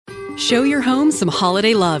Show your home some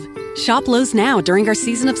holiday love. Shop Lowe's now during our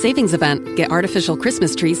Season of Savings event. Get artificial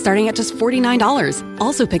Christmas trees starting at just $49.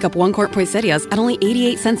 Also pick up 1-quart poinsettias at only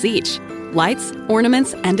 88 cents each. Lights,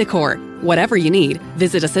 ornaments, and decor. Whatever you need,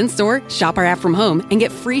 visit us in-store, shop our app from home, and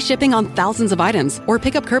get free shipping on thousands of items, or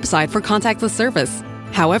pick up curbside for contactless service.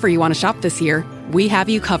 However you want to shop this year, we have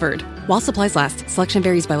you covered. While supplies last, selection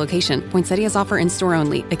varies by location. Poinsettias offer in-store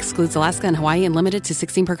only. Excludes Alaska and Hawaii and limited to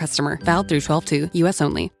 16 per customer. Valid through 12/2, U.S.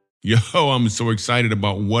 only. Yo, I'm so excited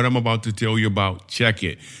about what I'm about to tell you about. Check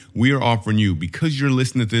it. We are offering you, because you're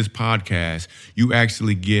listening to this podcast, you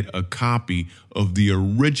actually get a copy of the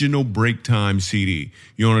original Break Time CD.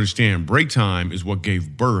 You don't understand. Break Time is what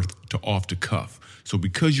gave birth to Off the Cuff. So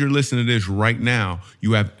because you're listening to this right now,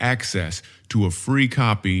 you have access to a free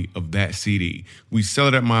copy of that CD. We sell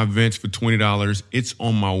it at my events for $20. It's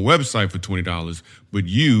on my website for $20. But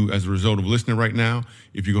you, as a result of listening right now,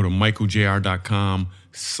 if you go to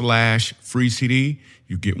michaeljr.com/free CD,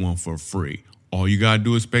 you get one for free. All you got to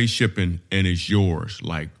do is pay shipping, and it's yours,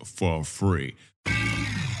 like for free.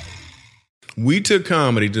 We took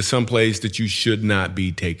comedy to some place that you should not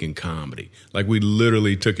be taking comedy. Like, we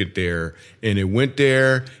literally took it there, and it went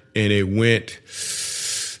there, and it went...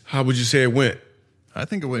 How would you say it went? I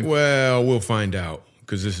think it went... Well, we'll find out,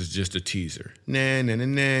 because this is just a teaser. Na na na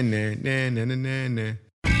na na na na na na.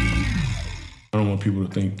 I don't want people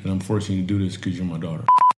to think that I'm forcing you to do this because you're my daughter.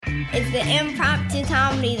 It's the impromptu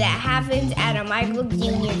comedy that happens at a Michael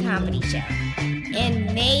Jr. comedy show.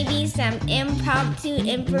 And maybe some impromptu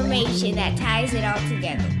information that ties it all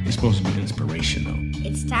together. It's supposed to be inspirational.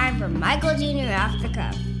 It's time for Michael Jr. Off the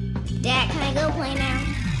Cuff. Dad, can I go play now?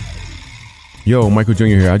 Yo, Michael Jr.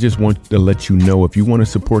 here. I just want to let you know, if you want to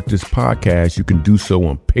support this podcast, you can do so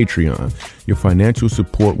on Patreon. Your financial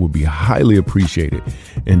support will be highly appreciated.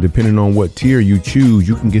 And depending on what tier you choose,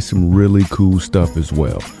 you can get some really cool stuff as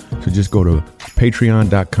well. So just go to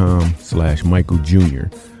patreon.com/Michael Jr.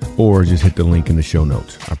 or just hit the link in the show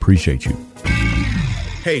notes. I appreciate you.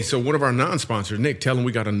 Hey, so one of our non-sponsors, Nick, tell them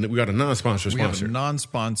we got a non-sponsor sponsor. We have a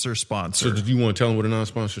non-sponsor sponsor. So do you want to tell them what a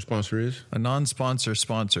non-sponsor sponsor is? A non-sponsor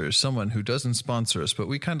sponsor is someone who doesn't sponsor us, but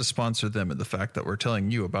we kind of sponsor them in the fact that we're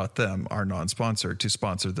telling you about them, our non-sponsor, to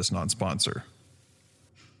sponsor this non-sponsor.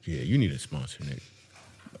 Yeah, you need a sponsor, Nick.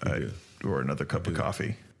 Or another cup of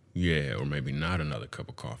coffee. Yeah, or maybe not another cup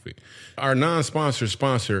of coffee. Our non-sponsor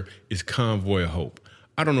sponsor is Convoy of Hope.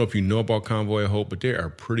 I don't know if you know about Convoy of Hope, but they are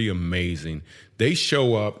pretty amazing. They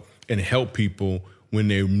show up and help people when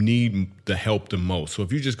they need the help the most. So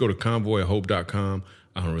if you just go to convoyofhope.com,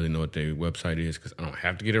 I don't really know what their website is because I don't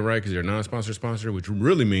have to get it right because they're a non-sponsor sponsor, which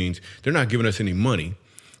really means they're not giving us any money.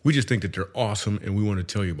 We just think that they're awesome, and we want to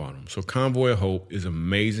tell you about them. So Convoy of Hope is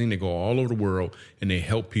amazing. They go all over the world, and they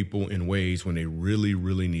help people in ways when they really,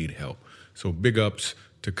 really need help. So big ups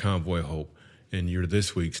to Convoy of Hope, and you're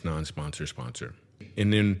this week's non-sponsor sponsor.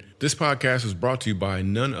 And then this podcast is brought to you by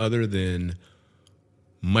none other than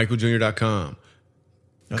MichaelJr.com.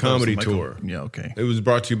 Comedy Tour. Yeah, okay. It was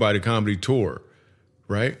brought to you by the Comedy Tour,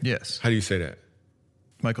 right? Yes. How do you say that?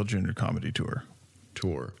 Michael Jr. Comedy Tour.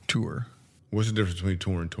 Tour. What's the difference between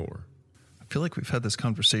tour and tour? I feel like we've had this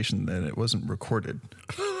conversation and it wasn't recorded.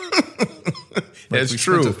 That's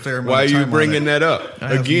true. Why are you bringing that up? I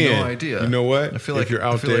have Again, no idea. You know what? I feel like you're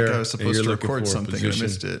out there, I was supposed to record something and I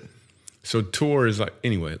missed it. So tour is like,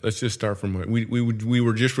 anyway, let's just start from we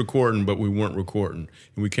were just recording, but we weren't recording.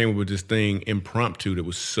 And we came up with this thing impromptu that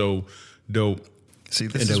was so dope. See,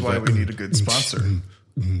 this is why we need a good sponsor.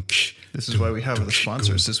 This is why we have the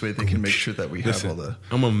sponsors. This way they can make sure that we have all the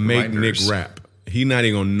I'm going to make reminders. Nick rap. He not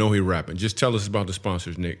even going to know he rapping. Just tell us about the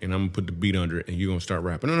sponsors, Nick, and I'm going to put the beat under it, and you're going to start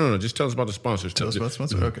rapping. No. Just tell us about the sponsors. Tell us about the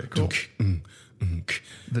sponsor? Okay, cool.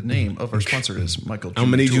 The name of our sponsor is Michael Jr. I'm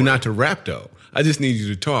going to need you not to rap, though. I just need you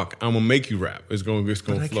to talk. I'm going to make you rap. It's going to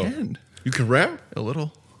flow. I can. You can rap? A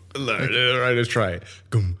little. All right, let's try it.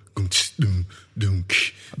 The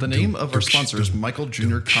name of our sponsor is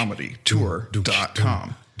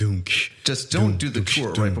MichaelJrComedyTour.com. Just don't do the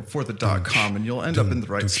tour right before the .com, and you'll end up in the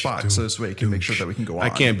right spot. So this way you can make sure that we can go on. I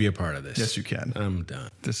can't be a part of this. Yes, you can. I'm done.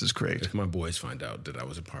 This is great. If my boys find out that I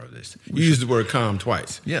was a part of this. You used the word com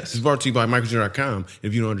twice. Yes. It's brought to you by MichaelJr.com.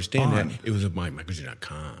 If you don't understand that, it was by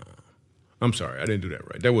MichaelJr.com. I'm sorry, I didn't do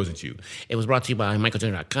that right. That wasn't you. It was brought to you by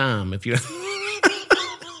MichaelJr.com. If you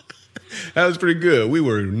That was pretty good. We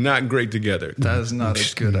were not great together. That is not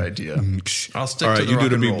a good idea. I'll stick all right, to the you rock do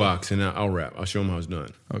the and roll. beatbox, and I'll rap. I'll show them how it's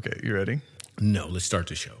done. Okay, you ready? No, let's start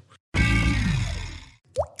the show.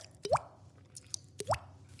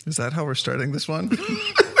 Is that how we're starting this one?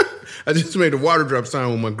 I just made a water drop sign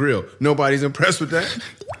with my grill. Nobody's impressed with that?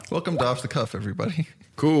 Welcome to Off the Cuff, everybody.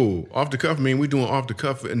 Cool. Off the cuff, man. We're doing off the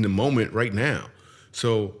cuff in the moment right now.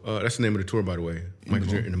 So that's the name of the tour, by the way. Michael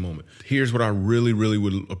Jr. in the moment. Here's what I really, really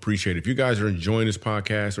would appreciate. If you guys are enjoying this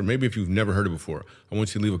podcast, or maybe if you've never heard it before, I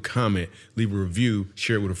want you to leave a comment, leave a review,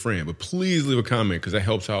 share it with a friend. But please leave a comment because that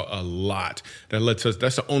helps out a lot. That's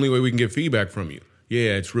the only way we can get feedback from you.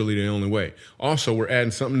 Yeah, it's really the only way. Also, we're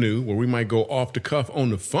adding something new where we might go off the cuff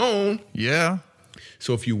on the phone. Yeah.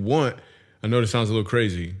 So if you want, I know this sounds a little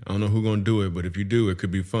crazy. I don't know who's going to do it, but if you do, it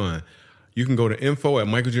could be fun. You can go to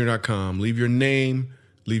info@michaeljr.com, leave your name,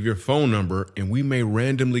 leave your phone number, and we may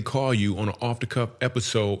randomly call you on an off-the-cuff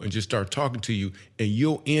episode and just start talking to you, and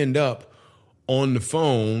you'll end up on the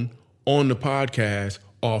phone, on the podcast,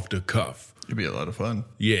 off the cuff. It'd be a lot of fun.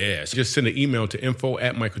 Yeah, so just send an email to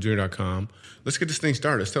info@michaeljr.com. Let's get this thing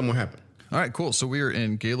started. Let's tell them what happened. All right, cool. So we are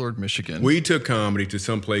in Gaylord, Michigan. We took comedy to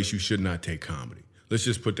some place you should not take comedy. Let's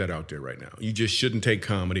just put that out there right now. You just shouldn't take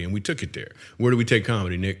comedy, and we took it there. Where do we take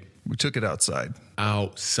comedy, Nick? We took it outside.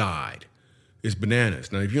 Outside. It's bananas.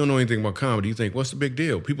 Now, if you don't know anything about comedy, you think, what's the big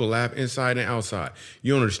deal? People laugh inside and outside.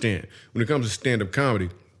 You don't understand. When it comes to stand-up comedy,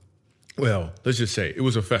 well, let's just say it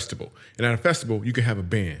was a festival. And at a festival, you can have a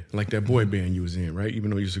band, like that boy band you was in, right?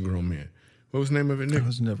 Even though you was a grown man. What was the name of it, Nick? I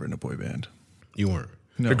was never in a boy band. You weren't.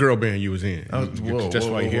 No. The girl band you was in. That's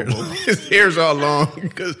why whoa. his hair's all long,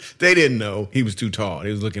 because they didn't know he was too tall.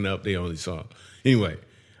 They was looking up, they only saw. Anyway,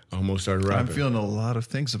 I almost started rapping. I'm feeling a lot of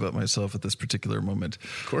things about myself at this particular moment.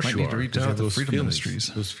 Of course Might you need are. to reach out to the Freedom feelings,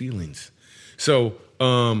 Ministries. Those feelings. So,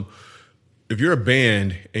 if you're a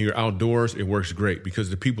band and you're outdoors, it works great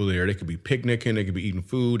because the people there, they could be picnicking, they could be eating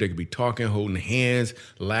food, they could be talking, holding hands,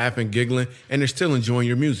 laughing, giggling, and they're still enjoying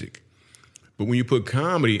your music. But when you put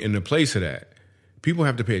comedy in the place of that, people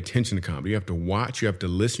have to pay attention to comedy. You have to watch, you have to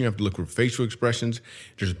listen, you have to look for facial expressions.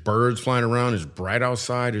 There's birds flying around, there's bright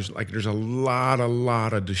outside, there's a lot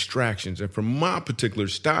of distractions. And for my particular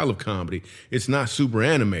style of comedy, it's not super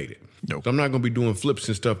animated. Nope. So I'm not going to be doing flips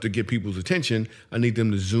and stuff to get people's attention. I need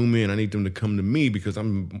them to zoom in. I need them to come to me because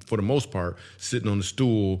I'm, for the most part, sitting on the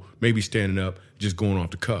stool, maybe standing up, just going off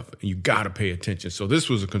the cuff. And you got to pay attention. So this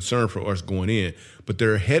was a concern for us going in. But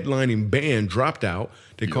their headlining band dropped out.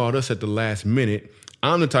 They called us at the last minute.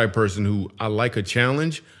 I'm the type of person who I like a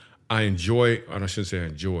challenge. I enjoy, and I shouldn't say I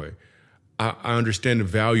enjoy. I understand the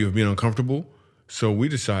value of being uncomfortable. So we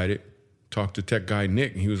decided, talked to tech guy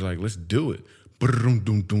Nick, and he was like, let's do it.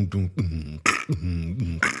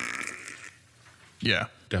 Yeah.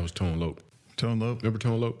 That was Tone Loc. Tone Loc? Remember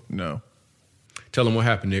Tone Loc? No. Tell them what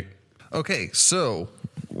happened, Nick. Okay, so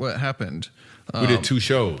what happened? We did 2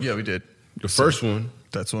 shows. Yeah, we did. The first one,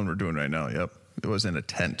 That's the one we're doing right now. Yep. It was in a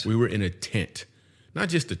tent. we were in a tent. Not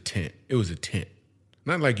just a tent. It was a tent.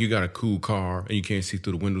 Not like you got a cool car and you can't see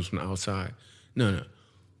through the windows from the outside. No.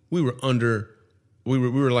 We were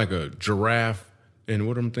like a giraffe. And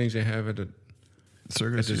what are them things they have at the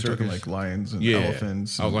Circus? At the You're talking circus? like lions and Yeah.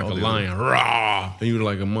 elephants. I was and like all a the lion. Rah! And you were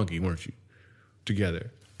like a monkey, weren't you?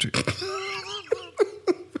 Together.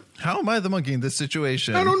 How am I the monkey in this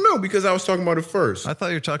situation? I don't know because I was talking about it first. I thought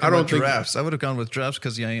you were talking I don't about think- giraffes. I would have gone with giraffes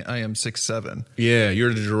because I am 6'7". Yeah,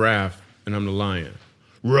 you're the giraffe and I'm the lion.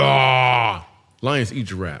 Raw. Lions eat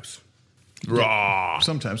giraffes. Raw.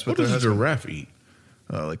 Sometimes, but What there does a has been, giraffe eat?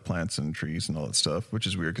 like plants and trees and all that stuff, which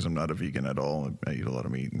is weird because I'm not a vegan at all. I eat a lot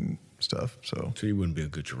of meat and stuff, so So you wouldn't be a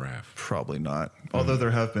good giraffe. probably not. Although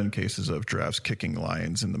there have been cases of giraffes kicking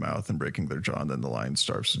lions in the mouth and breaking their jaw, and then the lion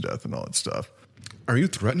starves to death and all that stuff. Are you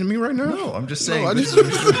threatening me right now? No, I'm just saying. I this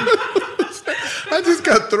just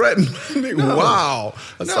got threatened. Wow.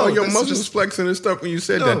 I saw your this is muscles just- flexing and stuff when you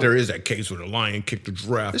said No. that there is that case where the lion kicked the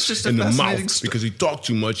giraffe It's just a in the fascinating mouth sto- because he talked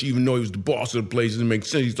too much, even though he was the boss of the place. It didn't make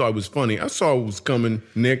sense. He thought it was funny. I saw it was coming,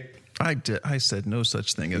 Nick. I did. I said no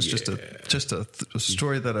such thing. It's just a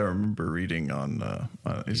story that I remember reading on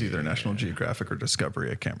is either National Geographic or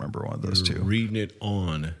Discovery. I can't remember one of those two. Reading it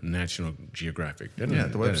on National Geographic. That Yeah,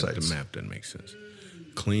 doesn't- the that- websites. The map doesn't make sense.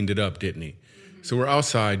 Cleaned it up, didn't he? So we're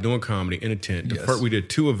outside doing comedy in a tent. Yes. We did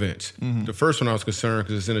 2 events. The first one I was concerned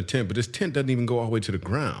because it's in a tent, but this tent doesn't even go all the way to the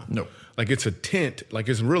ground. No. Like it's a tent, like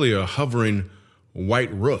it's really a hovering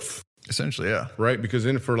white roof, Essentially, yeah. right? Because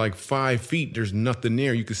then for like 5 feet, there's nothing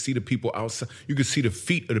there. You can see the people outside. You can see the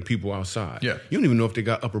feet of the people outside. Yeah. You don't even know if they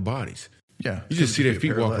got upper bodies. Yeah. You just see their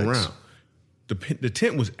feet walking legs. around. The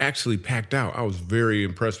tent was actually packed out. I was very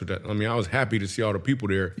impressed with that. I mean, I was happy to see all the people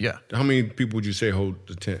there. Yeah. How many people would you say hold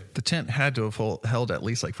the tent? The tent had to have held at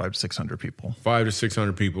least like 500 to 600 people. 500 to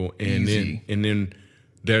 600 people, and Easy. then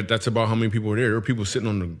That's about how many people were there. There were people sitting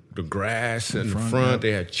on the grass in the front. Yeah.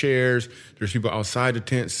 They had chairs. There's people outside the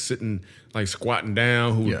tent sitting, like squatting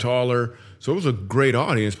down who were taller. So it was a great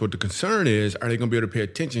audience. But the concern is, are they going to be able to pay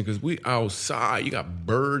attention? Because we outside, you got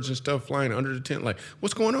birds and stuff flying under the tent. Like,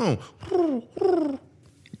 what's going on?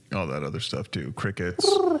 All that other stuff too. Crickets,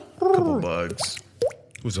 a couple bugs.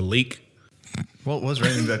 It was a leak. Well, it was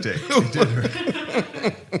raining that day. It did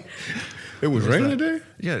rain. It was raining today?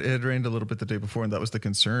 Yeah, it had rained a little bit the day before, and that was the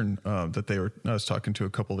concern that they were. I was talking to a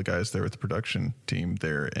couple of the guys there at the production team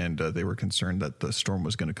there, and they were concerned that the storm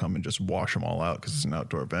was going to come and just wash them all out because it's an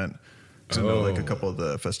outdoor event. So, like a couple of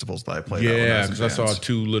the festivals that I played at. Yeah, because I saw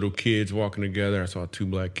 2 little kids walking together. I saw 2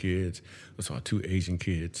 black kids. I saw 2 Asian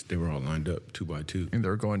kids. They were all lined up 2 by 2. And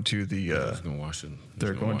they're going to the. Gonna wash them.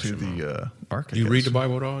 They're going to the Ark. Do you read the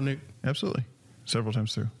Bible at all, Nick? Absolutely, several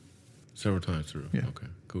times through. Several times through. Yeah. Okay.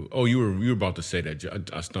 Cool. Oh, you were about to say that.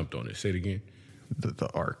 I stumped on it. Say it again. The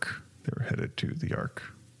Ark. They were headed to the Ark.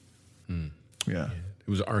 Yeah. It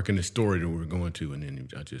was an arc in the story that we were going to, and then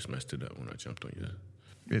I just messed it up when I jumped on you.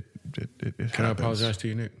 It Can happens. I apologize to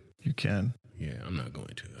you, Nick? You can. Yeah, I'm not going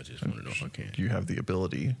to. I just want to know if I can. You have the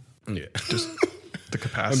ability. Yeah. Just the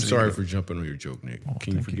capacity. I'm sorry for jumping on your joke, Nick.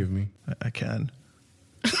 Can you forgive me? I can.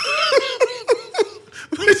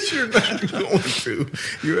 But you're not going to.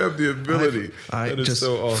 You have the ability. I that is just,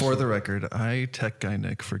 so awesome. for the record, I, Tech Guy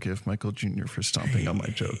Nick, forgive Michael Jr. for stomping on my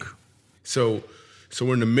joke. So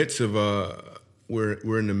we're in the midst of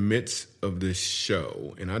we're in the midst of this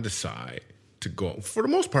show, and I decide to go. For the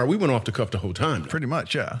most part, we went off the cuff the whole time. Pretty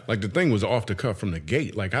much, yeah. Like the thing was off the cuff from the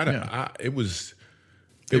gate. Like it was.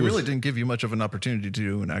 They really didn't give you much of an opportunity to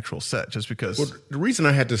do an actual set, just because. Well, the reason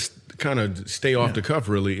I had to kind of stay off the cuff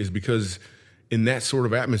really is because in that sort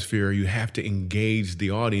of atmosphere, you have to engage the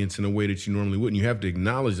audience in a way that you normally wouldn't. You have to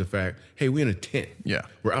acknowledge the fact, hey, we're in a tent. Yeah.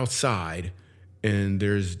 We're outside, and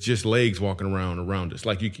there's just legs walking around us.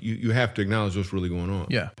 Like you have to acknowledge what's really going on.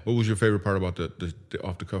 Yeah. What was your favorite part about the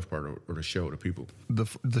off the cuff part or the show, the people?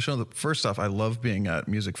 The show. First off, I love being at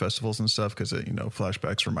music festivals and stuff because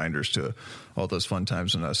flashbacks, reminders to all those fun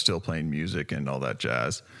times when I was still playing music and all that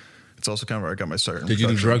jazz. It's also kind of where I got my start. Did you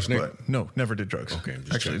do drugs, Nick? No, never did drugs. Okay,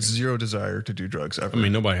 actually, it's zero desire to do drugs ever. I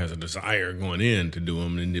mean, nobody has a desire going in to do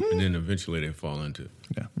them, and then eventually they fall into.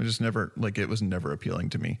 Yeah, it just never it was never appealing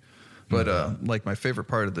to me. But like my favorite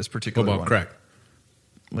part of this particular what about crack?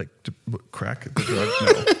 Like crack, the drug?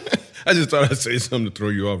 No. I just thought I'd say something to throw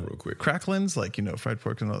you off real quick. Cracklins, fried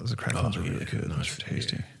pork and all those. Cracklins are really good. Those are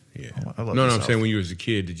tasty. Yeah. I love no, I'm saying when you was a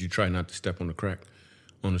kid, did you try not to step on the crack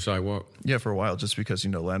on the sidewalk? Yeah, for a while, just because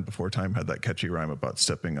Land Before Time had that catchy rhyme about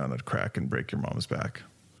stepping on a crack and break your mom's back.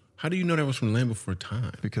 How do you know that was from Land Before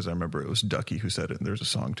Time? Because I remember it was Ducky who said it, and there's a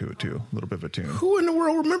song to it too, a little bit of a tune. Who in the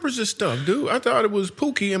world remembers this stuff, dude? I thought it was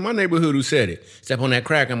Pookie in my neighborhood who said it. Step on that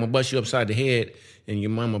crack, I'm gonna bust you upside the head, and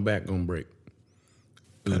your mama back gonna break.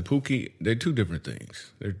 And Pookie, they're two different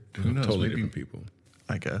things. They're totally different people.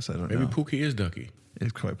 I guess I don't know. Maybe Pookie is Ducky.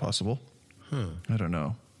 It's quite possible. Huh? I don't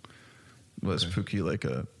know. Was Pookie like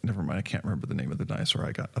a? Never mind. I can't remember the name of the dinosaur.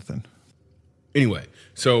 I got nothing. Anyway,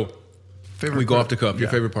 so. We go off the cuff. Your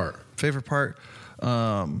favorite part? Favorite part?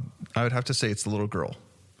 I would have to say it's the little girl.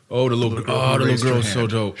 Oh, the little girl. Oh, the little girl is so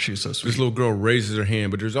dope. She's so sweet. This little girl raises her hand,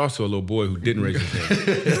 but there's also a little boy who didn't raise his hand.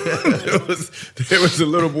 there was a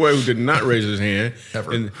little boy who did not raise his hand.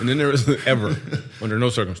 Ever. And then there was ever, under no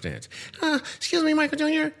circumstance. Excuse me, Michael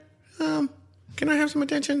Jr. Can I have some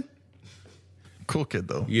attention? Cool kid,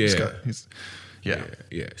 though. Yeah.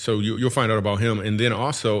 Yeah. So you'll find out about him. And then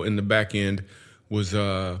also in the back end was...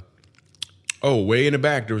 way in the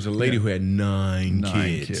back, there was a lady who had 9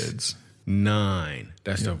 kids. 9.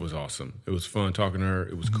 That stuff was awesome. It was fun talking to her.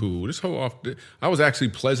 It was cool. I was actually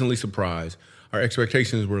pleasantly surprised. Our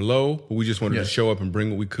expectations were low, but we just wanted to show up and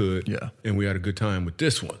bring what we could. Yeah. And we had a good time with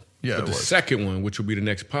this one. Yeah, but the second one, which will be the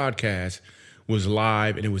next podcast, was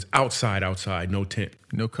live, and it was outside, no tent.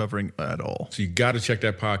 No covering at all. So you got to check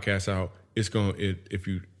that podcast out.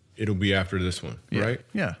 It'll be after this one, right?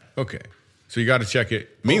 Yeah. Okay. So you got to check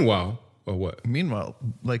it. Meanwhile... Or what? Meanwhile,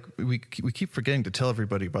 we keep forgetting to tell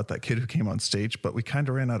everybody about that kid who came on stage, but we kind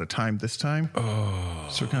of ran out of time this time. Oh.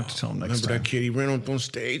 So we're going to have to tell him next time. Remember that kid? He ran up on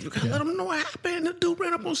stage. We got to let him know what happened. The dude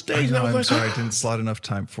ran up on stage. I'm sorry. I didn't slot enough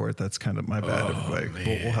time for it. That's kind of my bad.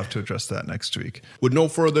 We'll have to address that next week. With no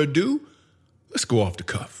further ado, let's go off the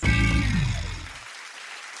cuff.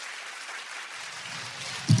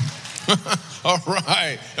 All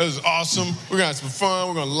right. That was awesome. We're going to have some fun.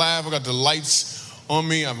 We're going to laugh. We got the lights on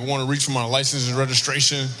me. I want to reach for my license and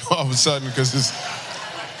registration all of a sudden because it's...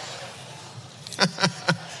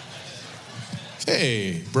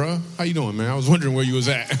 Hey, bro. How you doing, man? I was wondering where you was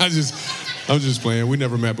at. I I'm just playing. We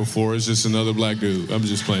never met before. It's just another black dude. I'm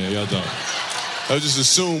just playing. Y'all thought. I just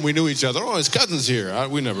assumed we knew each other. Oh, his cousin's here.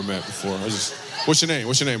 We never met before. What's your name?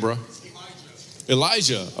 What's your name, bro?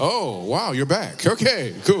 Elijah. Oh, wow, you're back.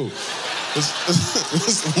 Okay, cool.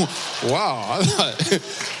 Wow.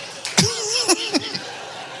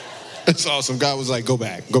 That's awesome. God was like, go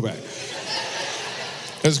back.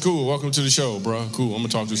 That's cool. Welcome to the show, bro. Cool. I'm going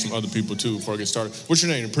to talk to some other people, too, before I get started. What's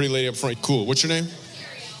your name? The pretty lady up front. Cool. What's your name?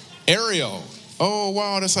 Ariel. Oh,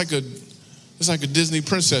 wow. That's like a Disney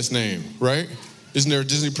princess name, right? Isn't there a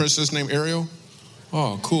Disney princess named Ariel?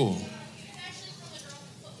 Oh, cool.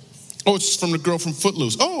 Oh, it's from the girl from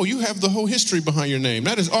Footloose. Oh, you have the whole history behind your name.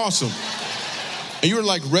 That is awesome. And you were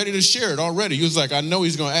like ready to share it already. You was like, I know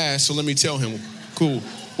he's going to ask, so let me tell him. Cool.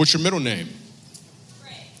 What's your middle name?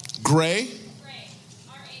 Gray.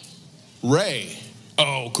 R-A-E. Ray.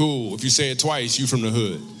 Oh, cool. If you say it twice, you from the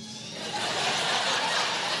hood.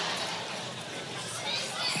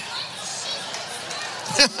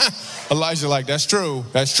 Elijah like, that's true.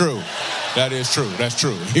 That is true.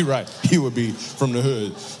 He right. He would be from the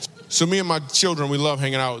hood. So me and my children, we love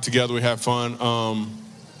hanging out together. We have fun.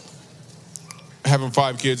 Having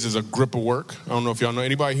 5 kids is a grip of work. I don't know if y'all know.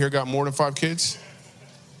 Anybody here got more than 5 kids?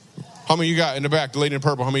 How many you got in the back? The lady in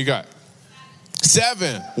purple, how many you got?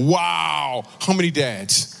 7. Wow. How many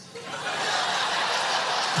dads?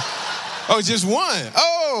 Oh, just 1.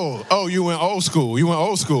 Oh, you went old school.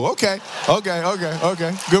 Okay.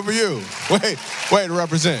 Good for you. Wait to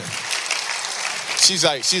represent. She's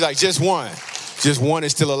like, just 1. Just 1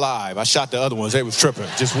 is still alive. I shot the other ones. They was tripping.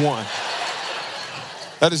 Just 1.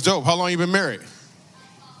 That is dope. How long you been married?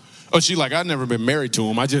 Oh, she like, I've never been married to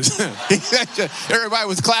him. Everybody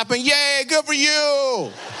was clapping. Yay, good for you.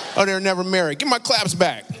 Oh, they're never married. Give my claps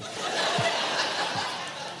back. I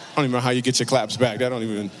don't even know how you get your claps back. That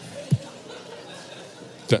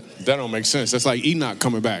don't make sense. That's like Enoch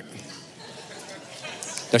coming back.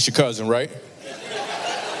 That's your cousin, right?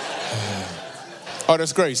 Oh,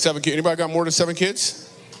 that's great. 7 kids. Anybody got more than 7 kids?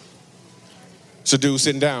 It's a dude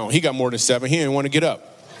sitting down. He got more than 7. He didn't want to get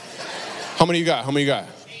up. How many you got?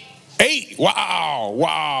 8.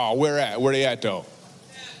 Wow. Where they at, though?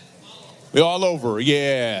 They're all over.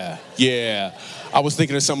 Yeah. I was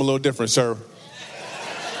thinking of something a little different, sir.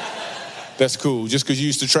 That's cool. Just because you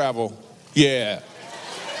used to travel. Yeah.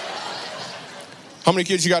 How many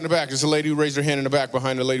kids you got in the back? There's a lady who raised her hand in the back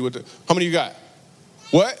behind the lady with the... How many you got?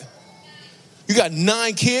 What? You got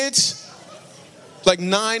 9 kids? Like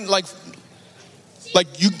 9, like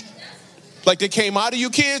you, like they came out of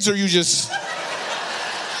you kids, or you just,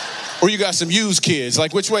 or you got some used kids?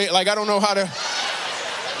 Like which way? Like I don't know how to.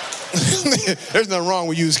 There's nothing wrong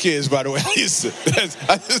with used kids, by the way.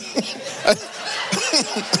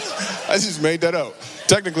 I just made that up.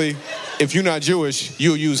 Technically, if you're not Jewish,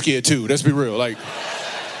 you're a used kid too. Let's be real. Like,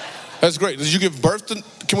 that's great. Did you give birth to?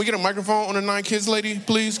 Can we get a microphone on the 9 kids lady,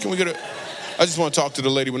 please? Can we get a? I just want to talk to the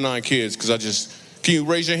lady with 9 kids because can you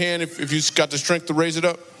raise your hand if you got the strength to raise it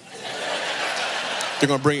up? They're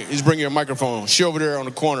going to he's bringing a microphone. She over there on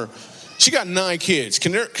the corner. She got 9 kids.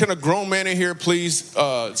 Can a grown man in here please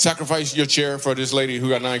sacrifice your chair for this lady who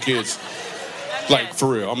got 9 kids? Okay. Like, for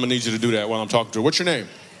real. I'm going to need you to do that while I'm talking to her. What's your name?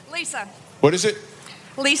 Lisa. What is it?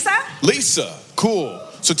 Lisa. Lisa. Cool.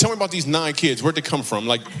 So tell me about these 9 kids. Where'd they come from?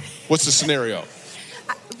 Like, what's the scenario?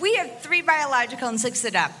 We have 3 biological and 6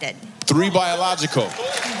 adopted. 3 biological,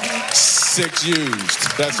 6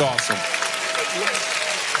 used. That's awesome.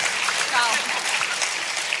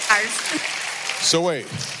 Ours. So wait,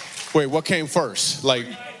 what came first? Like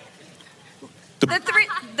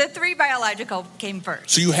the 3 biological came first.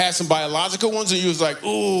 So you had some biological ones, and you was like,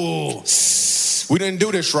 ooh, we didn't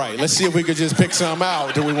do this right. Let's see if we could just pick some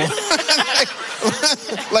out. Do we want?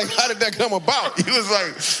 like, how did that come about? He was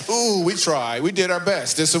like, ooh, we tried. We did our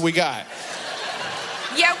best. This is what we got.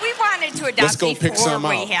 Yeah, we wanted to adopt before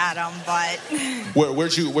we had them, but...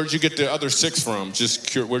 Where'd you get the other 6 from? Just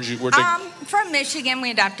curious. From Michigan.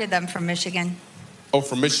 We adopted them from Michigan. Oh,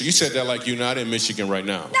 from Michigan. You said that like you're not in Michigan right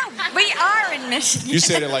now. No, we are in Michigan. You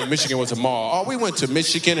said it like Michigan was a mall. Oh, we went to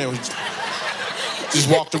Michigan and just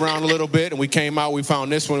walked around a little bit, and we came out. We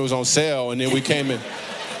found this one. It was on sale, and then we came in.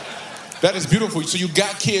 That is beautiful. So you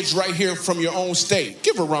got kids right here from your own state.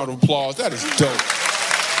 Give a round of applause. That is dope.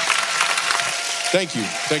 Thank you.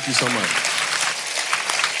 Thank you so much.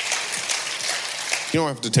 You don't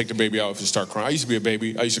have to take the baby out if you start crying. I used to be a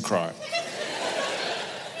baby. I used to cry.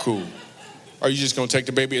 Cool. Are you just going to take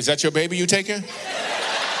the baby? Is that your baby you taking?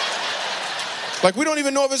 Like, we don't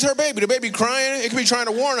even know if it's her baby. The baby crying. It could be trying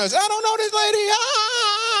to warn us. I don't know this lady.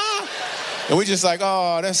 Ah! And we just like,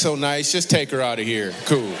 oh, that's so nice. Just take her out of here.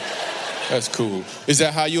 Cool. That's cool. Is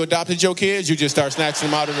that how you adopted your kids? You just start snatching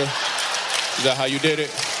them out of the... Is that how you did it?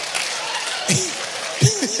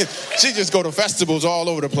 She just go to festivals all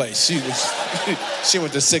over the place. She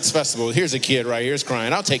went to 6 festivals. Here's a kid right here. He's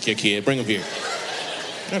crying. I'll take your kid. Bring him here.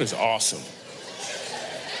 That is awesome.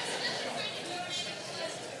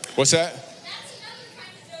 What's that?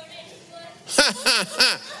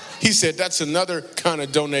 He said that's another kind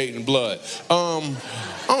of donating blood. I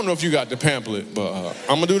don't know if you got the pamphlet, but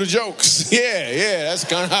I'm gonna do the jokes. Yeah, that's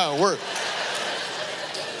kind of how it worked.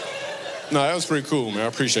 No, that was pretty cool, man. I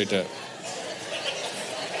appreciate that.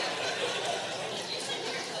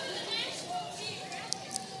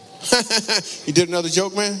 You did another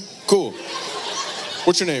joke, man? Cool.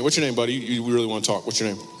 What's your name? What's your name, buddy? You really want to talk. What's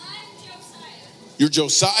your name? You're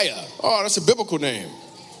Josiah. Oh, that's a biblical name.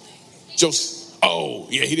 Oh,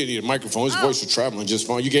 yeah, he didn't need a microphone. His voice was traveling just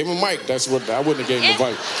fine. You gave him a mic. That's what I wouldn't have gave him a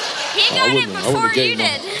mic. He got it before you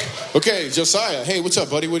did. Okay, Josiah. Hey, what's up,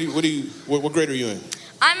 buddy? What grade are you in?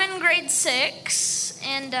 I'm in grade 6,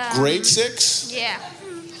 and grade 6? Yeah.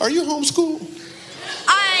 Are you homeschooled?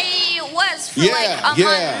 I was for like a month.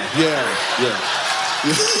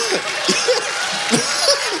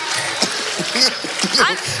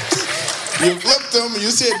 You flipped them. You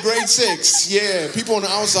said grade 6. Yeah, people on the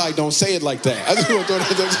outside don't say it like that. I just want to throw that.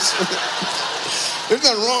 There's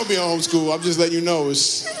nothing wrong with being homeschooled. I'm just letting you know.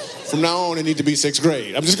 From now on, it need to be 6th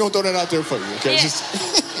grade. I'm just going to throw that out there for you. Okay.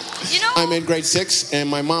 Yeah. I'm in grade 6, and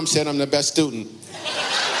my mom said I'm the best student.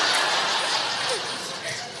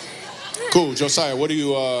 Cool, Josiah. What do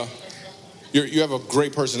you? You have a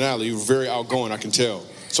great personality. You're very outgoing. I can tell.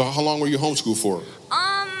 So how long were you homeschooled for?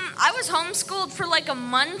 I was homeschooled for like a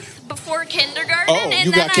month before kindergarten. Oh,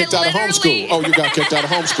 you got kicked out of homeschool. Oh, you got kicked out of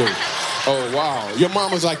homeschool. Oh, wow. Your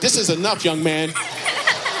mom was like, "This is enough, young man.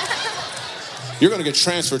 You're going to get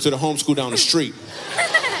transferred to the homeschool down the street.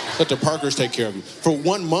 Let the Parkers take care of you." For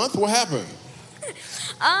 1 month? What happened?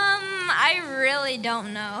 I really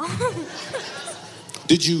don't know.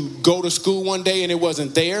 Did you go to school one day and it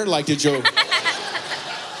wasn't there? Like, did your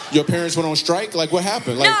parents went on strike? Like, what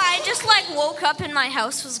happened? Like, no, I just woke up and my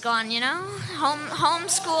house was gone, you know?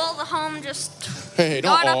 Homeschool, the home just Hey,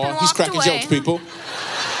 don't awe. He's cracking jokes, people.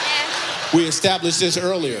 Yeah. We established this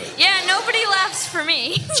earlier. Yeah, nobody laughs for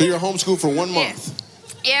me. So you're homeschooled for 1 month?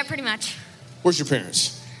 Yeah, pretty much. Where's your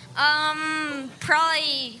parents?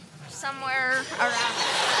 Probably somewhere around.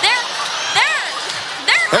 They're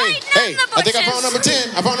hiding in the bushes. I think I found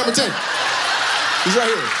number 10. He's right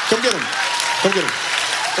here. Come get him.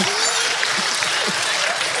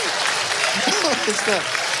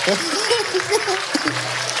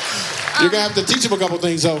 You're going to have to teach him a couple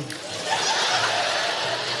things, though.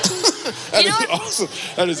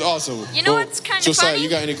 That is awesome. You know what's kind of funny? You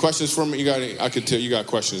got any questions for me? I could tell you got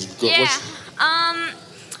questions. Go, yeah.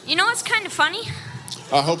 You know what's kind of funny?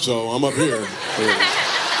 I hope so. I'm up here.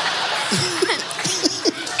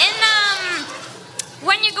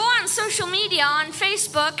 When you go on social media, on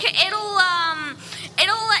Facebook, it'll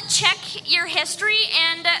check your history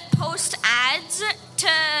and post ads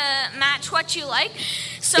to match what you like.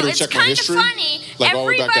 So it's kind of funny. Like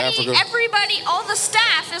everybody, all the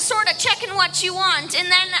staff is sort of checking what you want,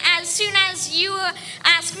 and then as soon as you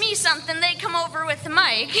ask me something, they come over with the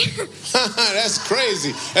mic. That's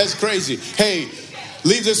crazy. Hey,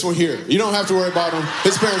 leave this one here. You don't have to worry about him.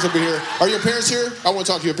 His parents will be here. Are your parents here? I want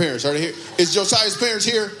to talk to your parents. Are they here? Is Josiah's parents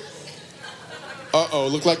here? Uh-oh,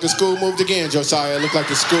 look like the school moved again, Josiah. Look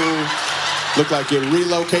like it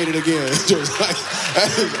relocated again.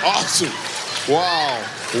 That is awesome.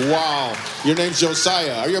 Wow. Your name's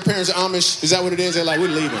Josiah. Are your parents Amish? Is that what it is? They're like, we're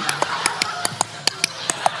leaving.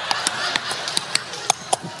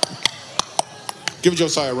 Give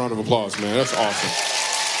Josiah a round of applause, man. That's awesome.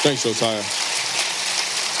 Thanks, Josiah.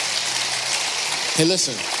 Hey,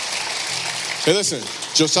 listen,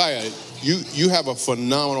 Josiah, you have a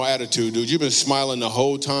phenomenal attitude, dude. You've been smiling the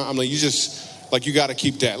whole time. I mean, you got to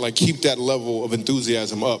keep that level of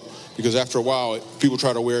enthusiasm up, because after a while, people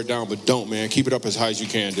try to wear it down, but don't, man. Keep it up as high as you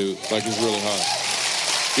can, dude. Like, it's really high.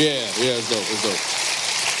 Yeah, it's dope.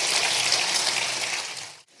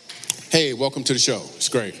 Hey, welcome to the show. It's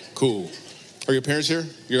great, cool. Are your parents here?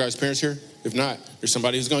 Your guys' parents here? If not, there's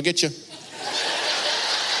somebody who's gonna get you.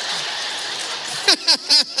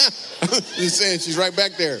 Just saying, she's right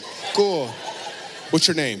back there. Cool. What's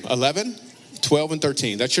your name? 11, 12, and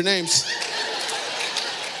 13. That's your names.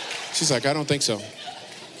 She's like, I don't think so.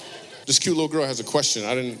 This cute little girl has a question.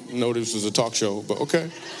 I didn't know this was a talk show, but okay.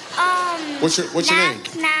 What's your name?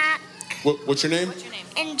 Knock. What's your name?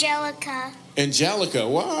 Angelica. Angelica.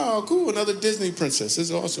 Wow, cool. Another Disney princess. This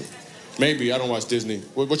is awesome. Maybe. I don't watch Disney.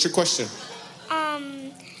 What's your question?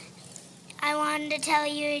 tell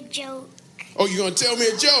you a joke. Oh, you're going to tell me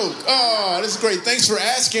a joke? Oh, this is great. Thanks for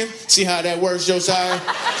asking. See how that works, Josiah?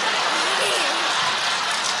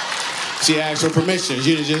 She asked for permission.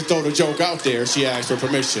 She didn't just throw the joke out there. She asked for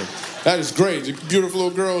permission. That is great. The beautiful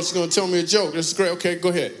little girl is going to tell me a joke. This is great. Okay, go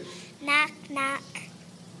ahead. Knock, knock.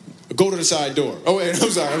 Go to the side door. Oh, wait,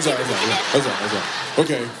 I'm sorry.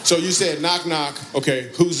 Okay, so you said knock, knock.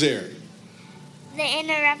 Okay, who's there? The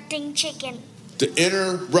interrupting chicken. The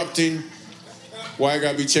interrupting... Why I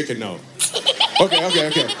gotta be chicken, though? Okay.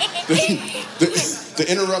 The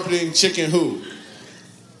interrupting chicken who?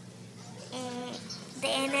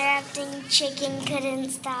 The interrupting chicken couldn't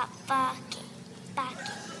stop barking.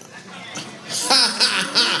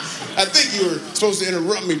 I think you were supposed to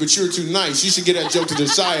interrupt me, but you were too nice. You should get that joke to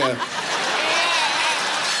Josiah.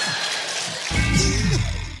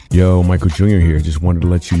 Yo, Michael Jr. here. Just wanted to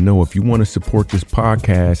let you know, if you want to support this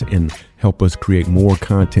podcast and help us create more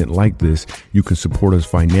content like this, you can support us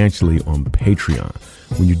financially on Patreon.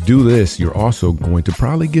 When you do this, you're also going to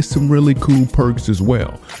probably get some really cool perks as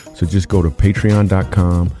well. So just go to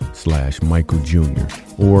patreon.com/Michael Jr.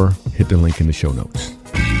 or hit the link in the show notes.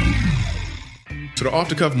 So the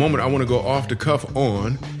off-the-cuff moment I want to go off-the-cuff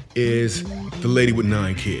on is the lady with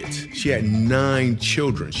 9 kids. She had 9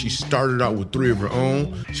 children. She started out with 3 of her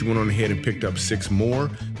own. She went on ahead and picked up 6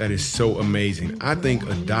 more. That is so amazing. I think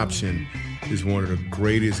adoption is one of the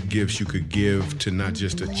greatest gifts you could give to not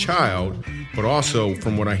just a child, but also,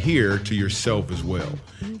 from what I hear, to yourself as well.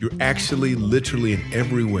 You're actually literally in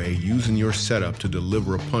every way using your setup to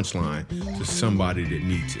deliver a punchline to somebody that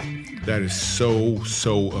needs it. That is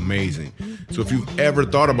so amazing. So if you've ever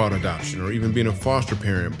thought about adoption or even being a foster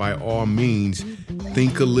parent, by all means,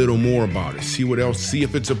 think a little more about it. See what else, see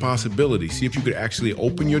if it's a possibility. See if you could actually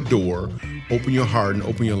open your door, open your heart, and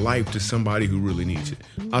open your life to somebody who really needs it.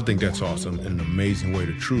 I think that's awesome and an amazing way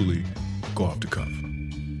to truly go off the cuff.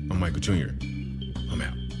 I'm Michael Jr. I'm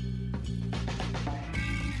out.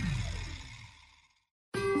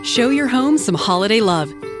 Show your home some holiday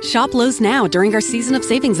love. Shop Lowe's now during our Season of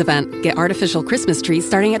Savings event. Get artificial Christmas trees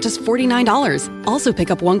starting at just $49. Also pick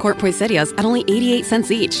up 1-quart poinsettias at only 88 cents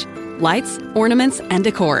each. Lights, ornaments, and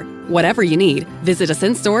decor. Whatever you need, visit us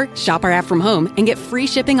in-store, shop our app from home, and get free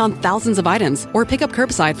shipping on thousands of items, or pick up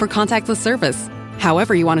curbside for contactless service.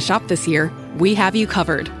 However you want to shop this year, we have you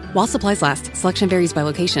covered. While supplies last, selection varies by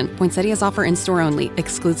location. Poinsettias offer in-store only.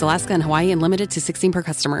 Excludes Alaska and Hawaii and limited to 16 per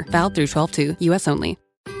customer. Valid through 12/2, U.S. only.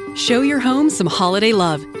 Show your home some holiday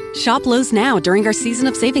love. Shop Lowe's now during our Season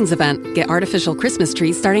of Savings event. Get artificial Christmas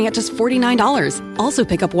trees starting at just $49. Also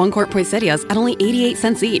pick up 1-quart poinsettias at only 88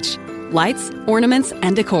 cents each. Lights, ornaments,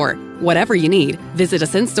 and decor. Whatever you need, visit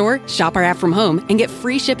us in-store, shop our app from home, and get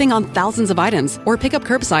free shipping on thousands of items, or pick up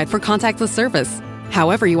curbside for contactless service.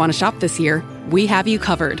 However you want to shop this year, we have you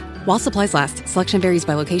covered. While supplies last, selection varies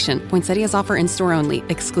by location. Poinsettias offer in-store only.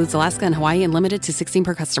 Excludes Alaska and Hawaii and limited to 16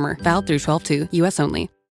 per customer. Valid through 12/2, U.S. only.